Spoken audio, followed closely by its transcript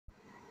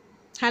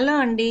Hello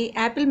అండి,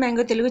 Apple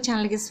mango Telugu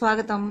ఛానల్కి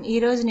స్వాగతం.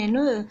 ఈరోజు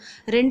నేను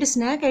 2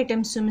 స్నాక్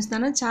ఐటమ్స్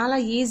చూపిస్తాను. చాలా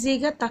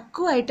ఈజీగా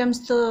తక్కువ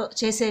ఐటమ్స్తో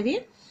చేసేవి.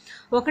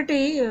 ఒకటి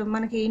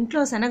మనకి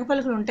ఇంట్లో శనగ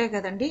పలుకులు ఉంటాయి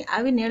కదండి,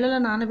 అవి నీళ్ళలో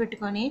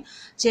నానబెట్టుకొని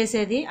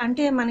చేసేది.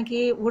 అంటే మనకి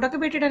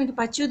ఉడకబెట్టడానికి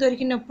పచ్చివి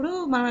దొరికినప్పుడు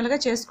మనం ఇలాగా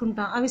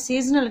చేసుకుంటాం. అవి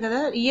సీజనల్ కదా,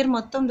 ఇయర్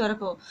మొత్తం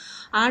దొరకవు.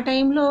 ఆ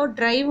టైంలో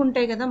డ్రై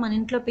ఉంటాయి కదా మన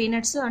ఇంట్లో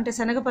పీనట్స్, అంటే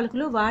శనగ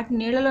పలుకులు, వాటిని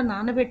నీళ్ళలో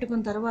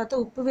నానబెట్టుకున్న తర్వాత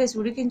ఉప్పు వేసి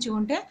ఉడికించి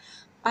ఉంటే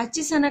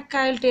పచ్చి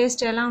శనక్కాయల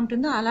టేస్ట్ ఎలా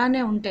ఉంటుందో అలానే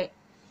ఉంటాయి.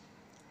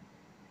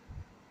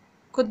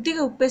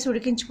 కొద్దిగా ఉప్పేసి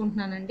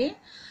ఉడికించుకుంటున్నానండి.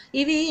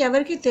 ఇవి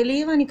ఎవరికి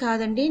తెలియవని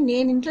కాదండి,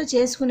 నేను ఇంట్లో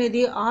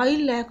చేసుకునేది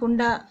ఆయిల్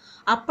లేకుండా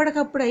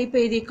అప్పటికప్పుడు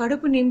అయిపోయేది,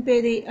 కడుపు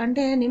నింపేది,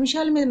 అంటే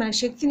నిమిషాల మీద మనకి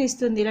శక్తిని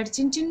ఇస్తుంది. ఇలాంటి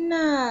చిన్న చిన్న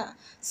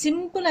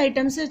సింపుల్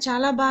ఐటమ్స్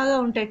చాలా బాగా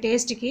ఉంటాయి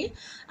టేస్ట్కి.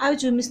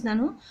 అవి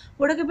చూపిస్తున్నాను.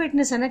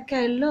 ఉడకబెట్టిన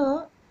శనక్కాయల్లో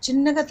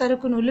చిన్నగా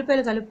తరుక్కుని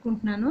ఉల్లిపాయలు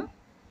కలుపుకుంటున్నాను.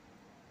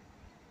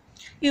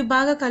 ఇవి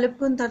బాగా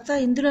కలుపుకున్న తర్వాత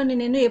ఇందులోని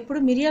నేను ఎప్పుడు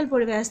మిరియాల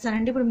పొడి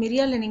వేస్తానండి. ఇప్పుడు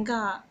మిరియాలు నేను ఇంకా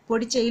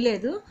పొడి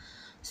చేయలేదు,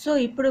 సో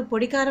ఇప్పుడు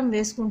పొడి కారం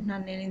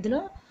వేసుకుంటున్నాను నేను ఇందులో.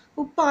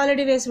 ఉప్పు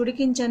ఆల్రెడీ వేసి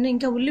ఉడికించాను,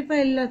 ఇంకా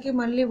ఉల్లిపాయల్లోకి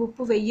మళ్ళీ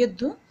ఉప్పు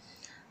వేయొద్దు.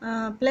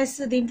 ప్లస్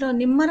దీంట్లో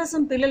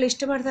నిమ్మరసం పిల్లలు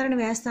ఇష్టపడతారని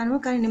వేస్తాను,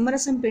 కానీ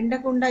నిమ్మరసం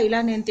పిండకుండా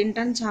ఇలా నేను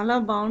తింటాను, చాలా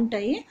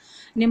బాగుంటాయి.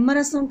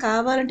 నిమ్మరసం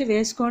కావాలంటే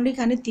వేసుకోండి,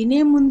 కానీ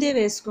తినే ముందే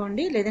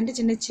వేసుకోండి, లేదంటే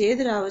చిన్న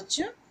చేదు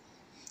రావచ్చు.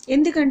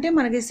 ఎందుకంటే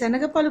మనకి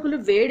శనగ పలుకులు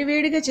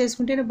వేడివేడిగా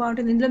చేసుకుంటేనే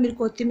బాగుంటుంది. ఇందులో మీరు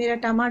కొత్తిమీర,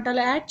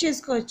 టమాటాలు యాడ్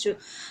చేసుకోవచ్చు.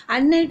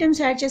 అన్ని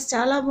ఐటమ్స్ యాడ్ చేసి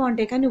చాలా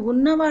బాగుంటాయి, కానీ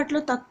ఉన్న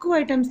వాటిలో తక్కువ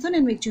ఐటమ్స్తో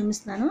నేను మీకు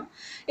చూపిస్తున్నాను.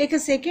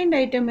 ఇక సెకండ్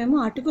ఐటమ్ ఏమో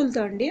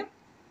అటుకులతో అండి.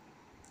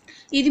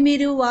 ఇది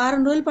మీరు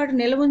వారం రోజుల పాటు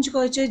నిల్వ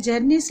ఉంచుకోవచ్చు,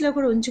 జర్నీస్లో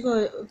కూడా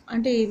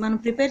అంటే మనం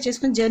ప్రిపేర్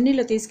చేసుకుని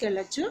జర్నీలో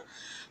తీసుకెళ్ళచ్చు.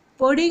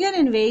 పొడిగా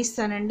నేను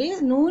వేయిస్తానండి.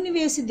 నూనె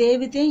వేసి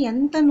దేవితే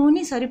ఎంత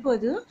నూనె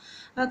సరిపోదు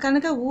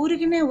కనుక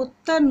ఊరికినే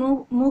ఉత్త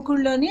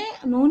మూకుళ్ళలోనే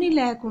నూనె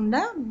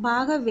లేకుండా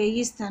బాగా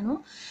వేయిస్తాను.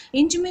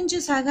 ఇంచుమించు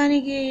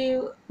సగానికి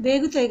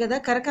వేగుతాయి కదా,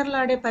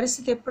 కరకరలాడే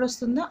పరిస్థితి ఎప్పుడు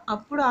వస్తుందో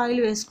అప్పుడు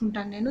ఆయిల్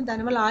వేసుకుంటాను నేను.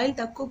 దానివల్ల ఆయిల్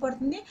తక్కువ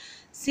పడుతుంది,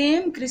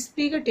 సేమ్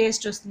క్రిస్పీగా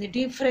టేస్ట్ వస్తుంది.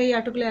 డీప్ ఫ్రై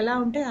అటుకులు ఎలా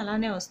ఉంటే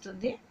అలానే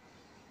వస్తుంది.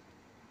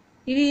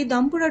 ఇవి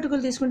దంపుడు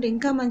అటుకులు తీసుకుంటే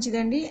ఇంకా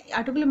మంచిదండి.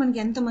 అటుకులు మనకి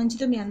ఎంత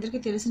మంచిదో మీ అందరికీ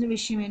తెలిసిన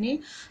విషయమేని,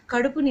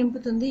 కడుపు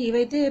నింపుతుంది.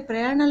 ఇవైతే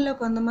ప్రయాణాల్లో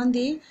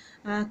కొంతమంది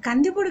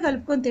కందిపొడి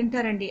కలుపుకొని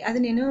తింటారండి. అది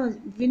నేను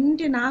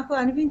వింటే నాకు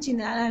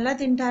అనిపించింది ఎలా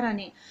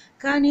తింటారని.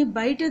 కానీ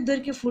బయట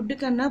దొరికే ఫుడ్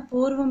కన్నా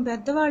పూర్వం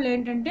పెద్దవాళ్ళు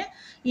ఏంటంటే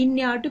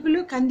ఇన్ని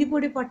అటుకులు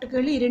కందిపొడి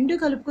పట్టుకెళ్ళి ఈ రెండు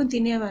కలుపుకొని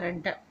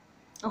తినేవారంట.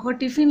 ఒక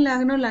టిఫిన్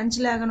లాగానో లంచ్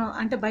లాగానో,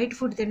 అంటే బయట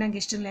ఫుడ్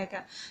తినడానికి ఇష్టం లేక.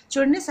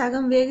 చూడండి,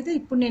 సగం వేగితే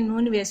ఇప్పుడు నేను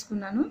నూనె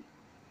వేసుకున్నాను.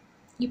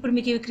 ఇప్పుడు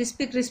మీకు ఇవి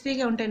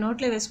క్రిస్పీగా ఉంటాయి,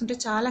 నోట్లో వేసుకుంటే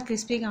చాలా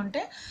క్రిస్పీగా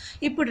ఉంటాయి.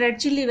 ఇప్పుడు రెడ్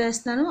చిల్లీ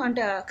వేస్తున్నాను,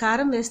 అంటే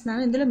కారం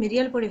వేస్తున్నాను. ఇందులో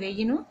మిరియాల పొడి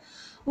వేయను.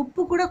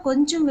 ఉప్పు కూడా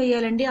కొంచెం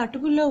వేయాలండి,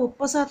 అటుకుల్లో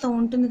ఉప్పు శాతం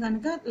ఉంటుంది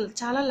కనుక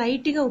చాలా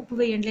లైట్గా ఉప్పు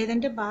వేయండి,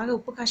 లేదంటే బాగా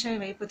ఉప్పు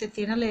కషాయం అయిపోతే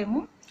తినలేము.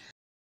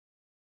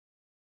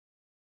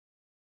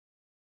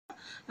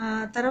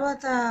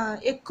 తర్వాత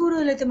ఎక్కువ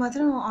రోజులైతే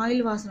మాత్రం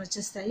ఆయిల్ వాసన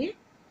వచ్చేస్తాయి.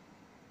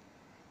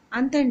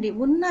 అంతే అండి,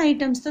 ఉన్న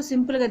ఐటమ్స్తో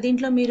సింపుల్గా.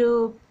 దీంట్లో మీరు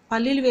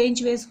పల్లీలు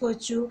వేయించి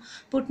వేసుకోవచ్చు,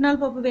 పుట్నాల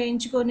పప్పు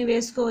వేయించుకొని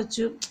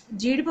వేసుకోవచ్చు,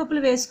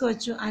 జీడిపప్పులు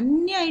వేసుకోవచ్చు.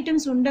 అన్ని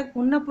ఐటమ్స్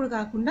ఉన్నప్పుడు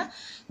కాకుండా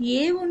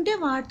ఏవి ఉంటే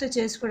వాటితో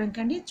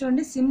చేసుకోవడానికి అండి.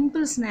 చూడండి,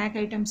 సింపుల్ స్నాక్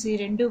ఐటమ్స్ ఈ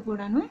రెండు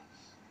కూడాను.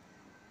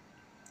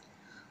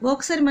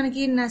 ఒకసారి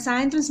మనకి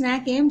సాయంత్రం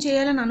స్నాక్ ఏం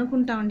చేయాలని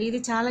అనుకుంటామండి,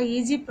 ఇది చాలా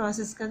ఈజీ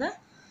ప్రాసెస్ కదా.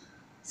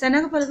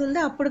 శనగ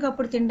పలుకులతో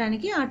అప్పటికప్పుడు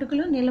తినడానికి,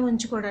 అటుకులు నిల్వ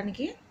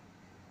ఉంచుకోవడానికి.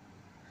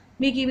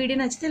 మీకు ఈ వీడియో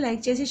నచ్చితే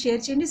లైక్ చేసి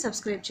షేర్ చేయండి,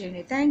 సబ్స్క్రైబ్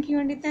చేయండి. థ్యాంక్ యూ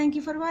అండి, థ్యాంక్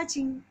యూ ఫర్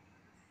వాచింగ్.